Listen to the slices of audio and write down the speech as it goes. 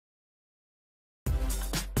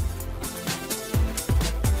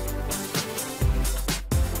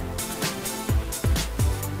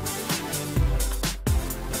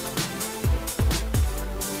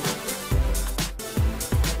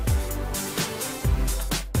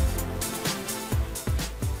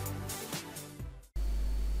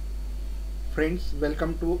friends,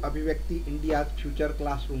 welcome to Abhivyakti India's Future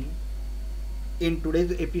Classroom. In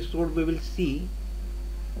today's episode, we will see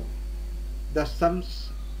the sums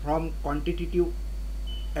from quantitative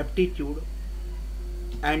aptitude,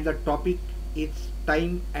 and the topic is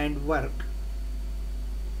time and work.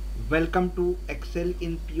 Welcome to Excel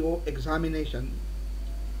in PO examination.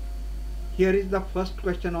 Here is the first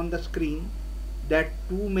question on the screen, that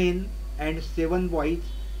 2 men and 7 boys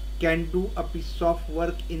can do a piece of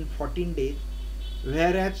work in 14 days,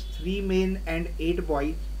 whereas 3 men and 8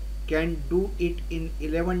 boys can do it in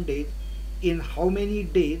 11 days. In how many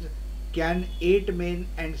days can 8 men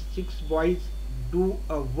and 6 boys do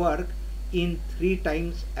a work in 3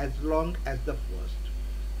 times as long as the first?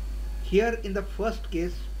 Here in the first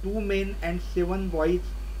case, 2 men and 7 boys,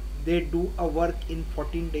 they do a work in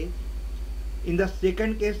 14 days. In the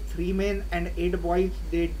second case, 3 men and 8 boys,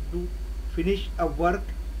 they do finish a work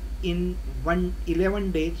in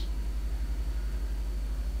 11 days.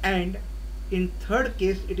 And in third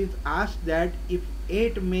case, it is asked that if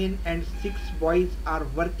 8 men and 6 boys are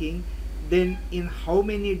working, then in how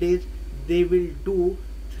many days they will do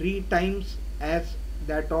 3 times as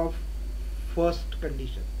that of first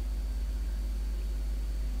condition.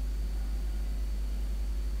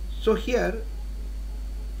 So here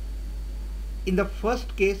in the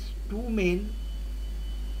first case, 2 men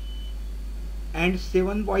and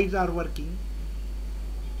 7 boys are working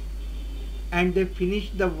and they finish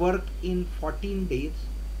the work in 14 days.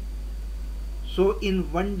 So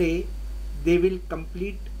in one day they will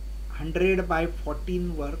complete 100 by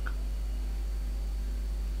 14 work.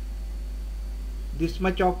 This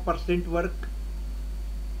much of percent work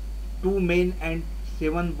 2 men and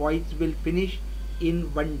 7 boys will finish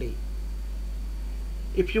in one day.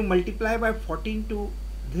 If you multiply by 14 to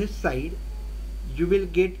this side, you will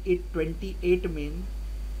get it 28 men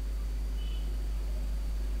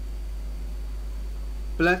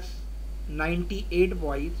plus 98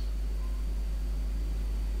 boys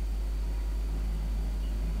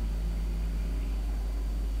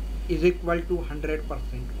is equal to 100%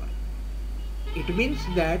 work. It means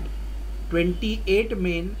that 28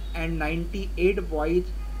 men and 98 boys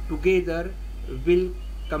together will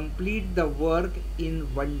complete the work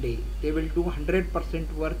in one day. They will do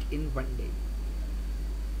 100% work in one day.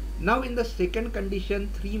 Now in the second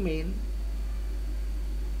condition, 3 men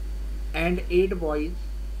and 8 boys,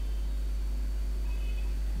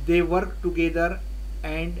 they work together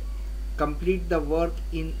and complete the work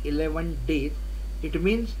in 11 days. It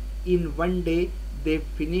means in one day they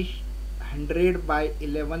finish 100 by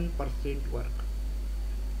 11% work,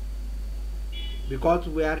 because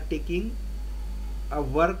we are taking a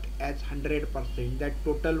work as 100%, that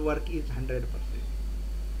total work is 100%.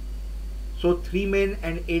 So 3 men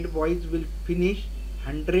and 8 boys will finish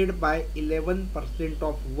 100 by 11%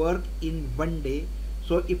 of work in one day.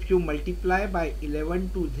 So if you multiply by 11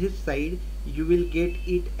 to this side, you will get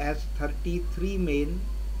it as 33 men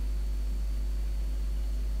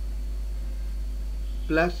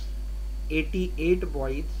plus 88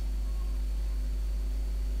 boys,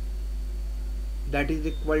 that is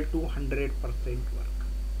equal to 100% work.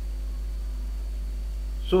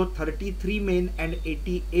 So 33 men and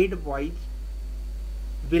 88 boys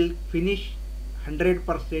will finish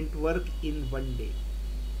 100% work in one day.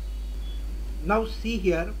 Now see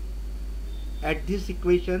here at this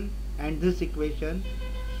equation and this equation,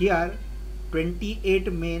 here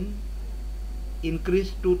 28 men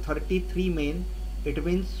increased to 33 men. It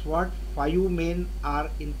means what? 5 men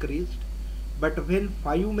are increased. But when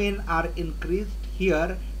 5 men are increased,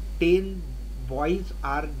 here 10 boys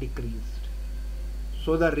are decreased.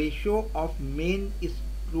 So the ratio of men is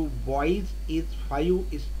to boys is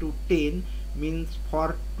 5:10, means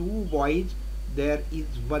for 2 boys there is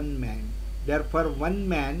 1 man. Therefore 1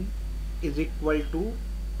 man is equal to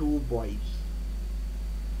 2 boys.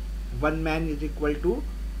 1 man is equal to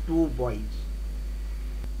 2 boys.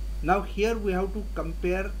 Now here we have to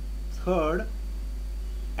compare third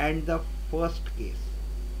and the first case.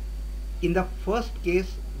 In the first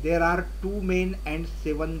case, there are 2 men and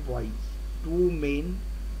 7 boys. 2 men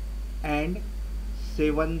and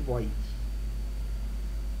 7 boys.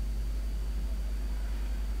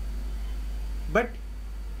 But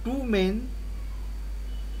 2 men,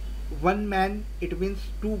 1 man, it means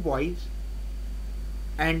 2 boys,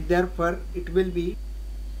 and therefore it will be,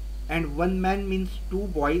 and 1 man means 2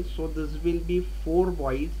 boys, so this will be 4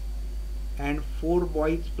 boys, and 4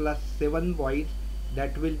 boys plus 7 boys,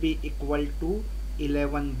 that will be equal to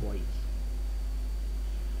 11 boys.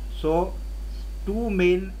 So 2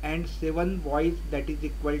 men and 7 boys, that is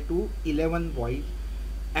equal to 11 boys.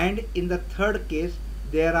 And in the third case,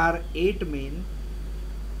 there are 8 men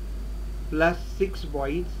plus 6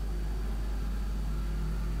 boys.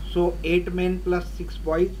 So 8 men plus 6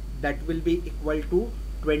 boys, that will be equal to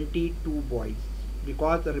 22 boys,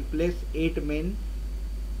 because replace 8 men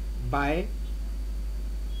by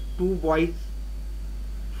 2 boys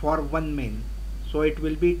for 1 man. So it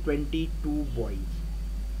will be 22 boys.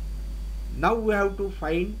 Now we have to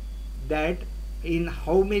find that in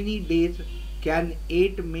how many days can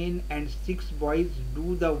 8 men and 6 boys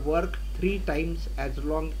do the work 3 times as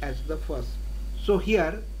long as the first. So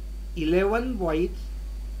here 11 boys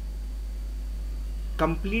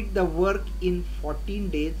complete the work in 14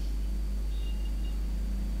 days.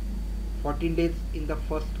 14 days in the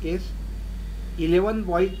first case. 11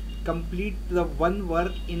 boys complete the one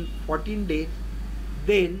work in 14 days.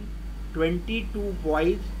 Then 22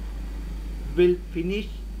 boys will finish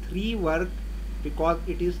 3 work, because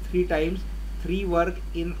it is 3 times 3 work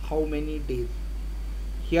in how many days.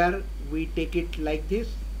 Here we take it like this.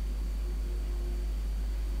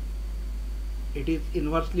 It is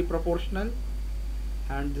inversely proportional,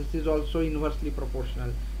 and this is also inversely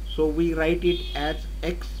proportional. So we write it as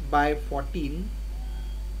x by 14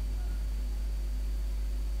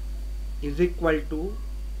 is equal to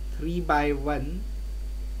 3 by 1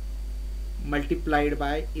 multiplied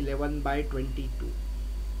by 11 by 22.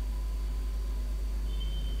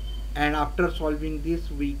 And after solving this,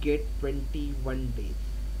 we get 21 days.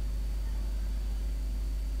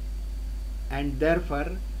 And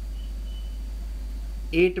therefore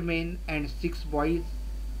 8 men and 6 boys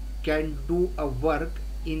can do a work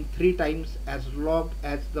in 3 times as long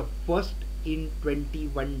as the first in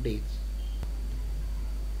 21 days.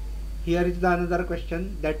 Here is the another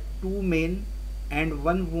question, that 2 men and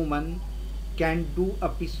 1 woman can do a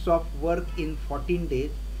piece of work in 14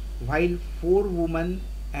 days, while 4 women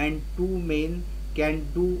and 2 men can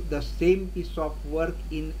do the same piece of work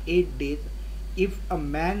in 8 days. If a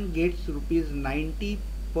man gets rupees 90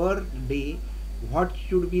 per day, what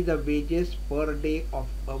should be the wages per day of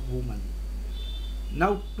a woman?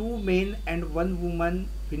 Now 2 men and 1 woman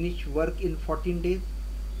finish work in 14 days.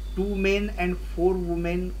 2 men and 4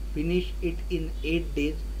 women finish it in 8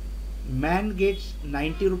 days. Man gets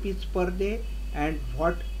 90 rupees per day, and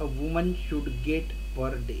what a woman should get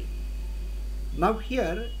per day. Now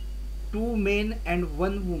here 2 men and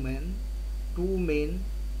 1 woman, 2 men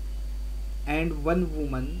and 1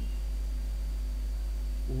 woman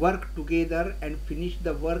work together and finish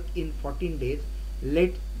the work in 14 days.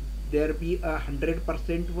 Let there be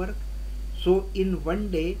 100% work. So in one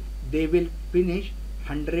day they will finish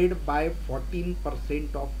 100 by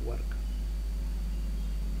 14% of work.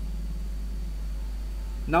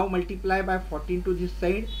 Now multiply by 14 to this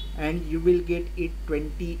side, and you will get it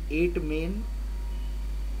 28 men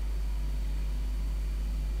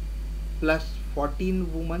plus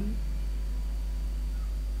 14 women,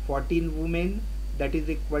 14 women, that is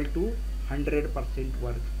equal to 100%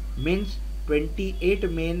 work. Means 28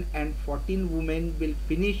 men and 14 women will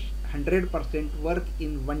finish 100% work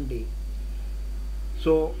in one day.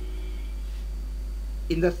 So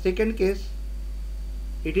in the second case,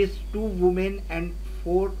 it is 2 men and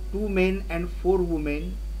 4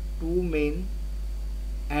 women, 2 men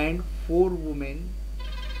and 4 women.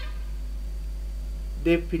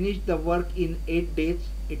 They finish the work in 8 days.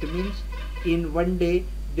 It means in one day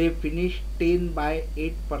they finish 10 by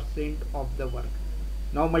 8% of the work.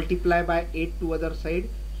 Now multiply by 8 to other side.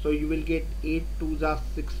 So you will get 8 to the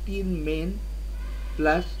 16 men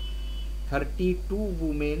plus 32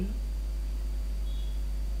 women.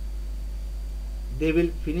 They will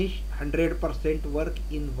finish 100% work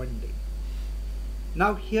in one day.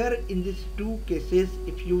 Now here in these two cases,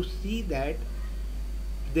 if you see that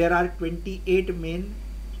there are 28 men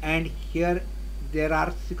and here there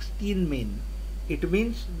are 16 men, it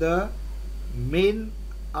means the men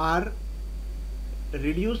are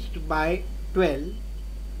reduced by 12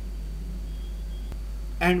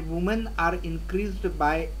 and women are increased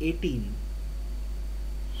by 18.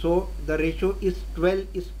 So the ratio is 12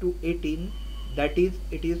 is to 18, that is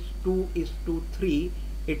it is 2 is to 3.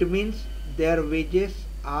 It means their wages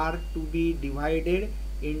are to be divided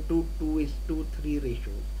into 2 is to 3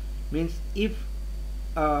 ratio. Means if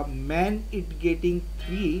a man is getting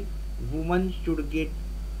 3, woman should get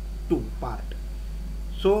 2 part.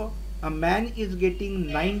 So a man is getting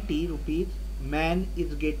 90 rupees, man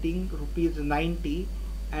is getting rupees 90,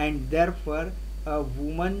 and therefore a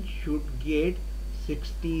woman should get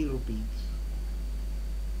 60 rupees.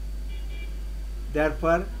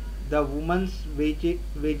 Therefore the woman's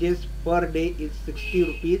wages per day is 60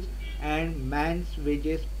 rupees and man's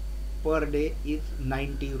wages per day is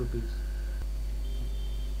 90 rupees.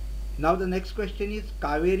 Now the next question is,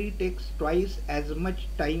 Kaveri takes twice as much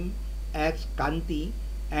time as Kanti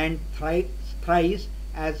and thrice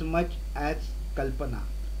as much as Kalpana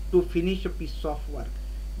to finish a piece of work.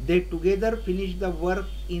 They together finish the work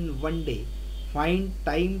in one day. Find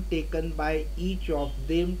time taken by each of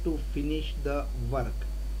them to finish the work.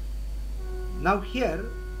 Now here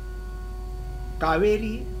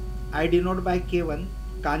Kaveri I denote by K1,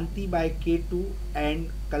 Kanti by K2 and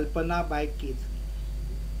Kalpana by K3.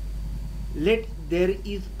 Let there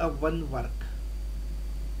is a one work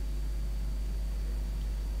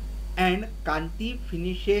and Kanti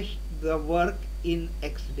finishes the work in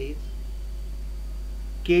X days.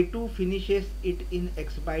 K2 finishes it in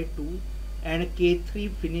X by 2 and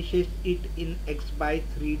K3 finishes it in X by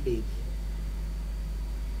 3 days.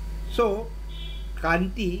 So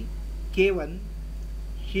Kanti K1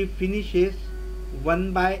 she finishes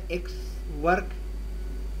 1 by X work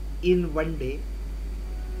in one day.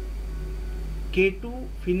 K2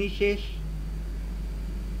 finishes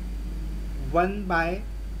 1 by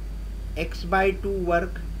X by 2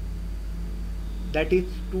 work, that is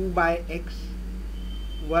 2 by X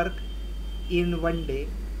work in one day,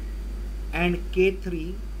 and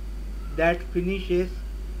K3 that finishes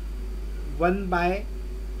 1 by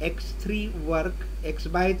X3 work, X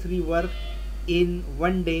by 3 work in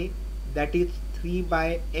one day, that is 3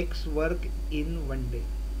 by X work in one day.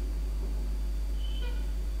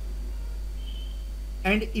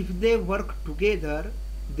 And if they work together,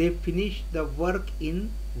 they finish the work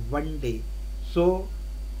in one day. So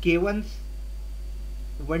K1's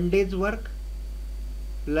 1 day's work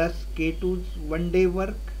plus K2's 1 day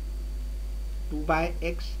work 2 by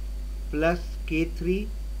X plus K3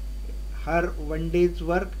 her 1 day's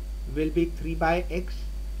work will be 3 by X,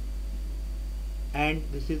 and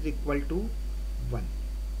this is equal to 1.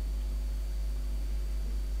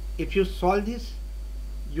 If you solve this,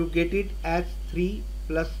 you get it as 3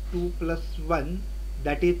 plus 2 plus 1,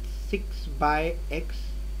 that is 6 by X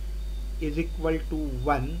is equal to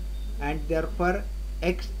 1, and therefore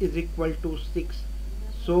X is equal to 6.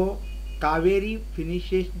 So Kaveri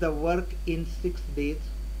finishes the work in 6 days.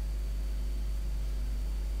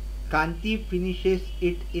 Kanti finishes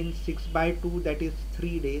it in 6 by 2, that is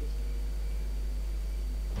 3 days.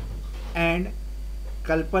 And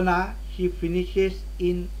Kalpana she finishes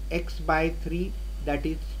in X by 3, that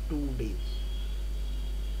is 2 days.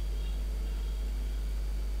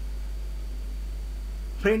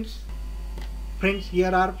 Friends,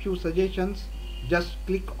 here are few suggestions. Just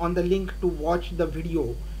click on the link to watch the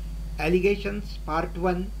video. Allegations part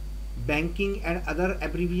 1, banking and other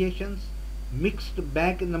abbreviations, mixed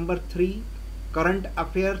bag number 3, current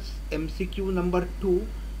affairs MCQ number 2,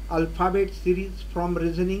 alphabet series from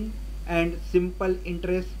reasoning, and simple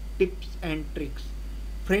interest tips and tricks.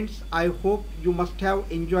 Friends, I hope you must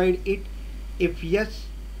have enjoyed it. If yes,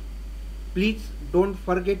 please don't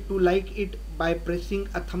forget to like it by pressing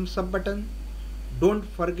a thumbs up button. Don't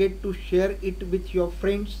forget to share it with your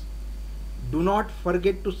friends. Do not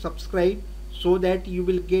forget to subscribe so that you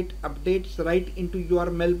will get updates right into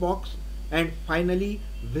your mailbox. And finally,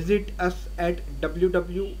 visit us at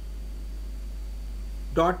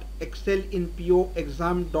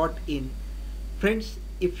www.excelinpoexam.in. Friends,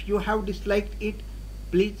 if you have disliked it,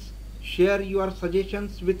 please share your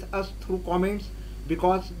suggestions with us through comments,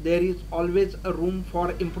 because there is always a room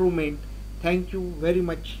for improvement. Thank you very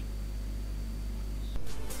much.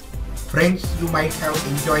 Friends, you might have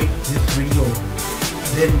enjoyed this video.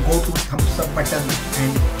 Then go to thumbs up button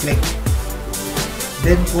and click.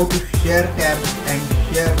 Then go to share tab and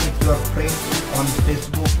share with your friends on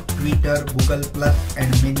Facebook, Twitter, Google Plus and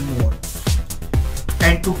many more.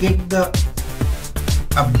 And to get the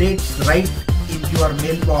updates right in your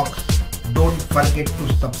mailbox, don't forget to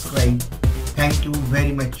subscribe. Thank you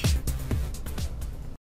very much.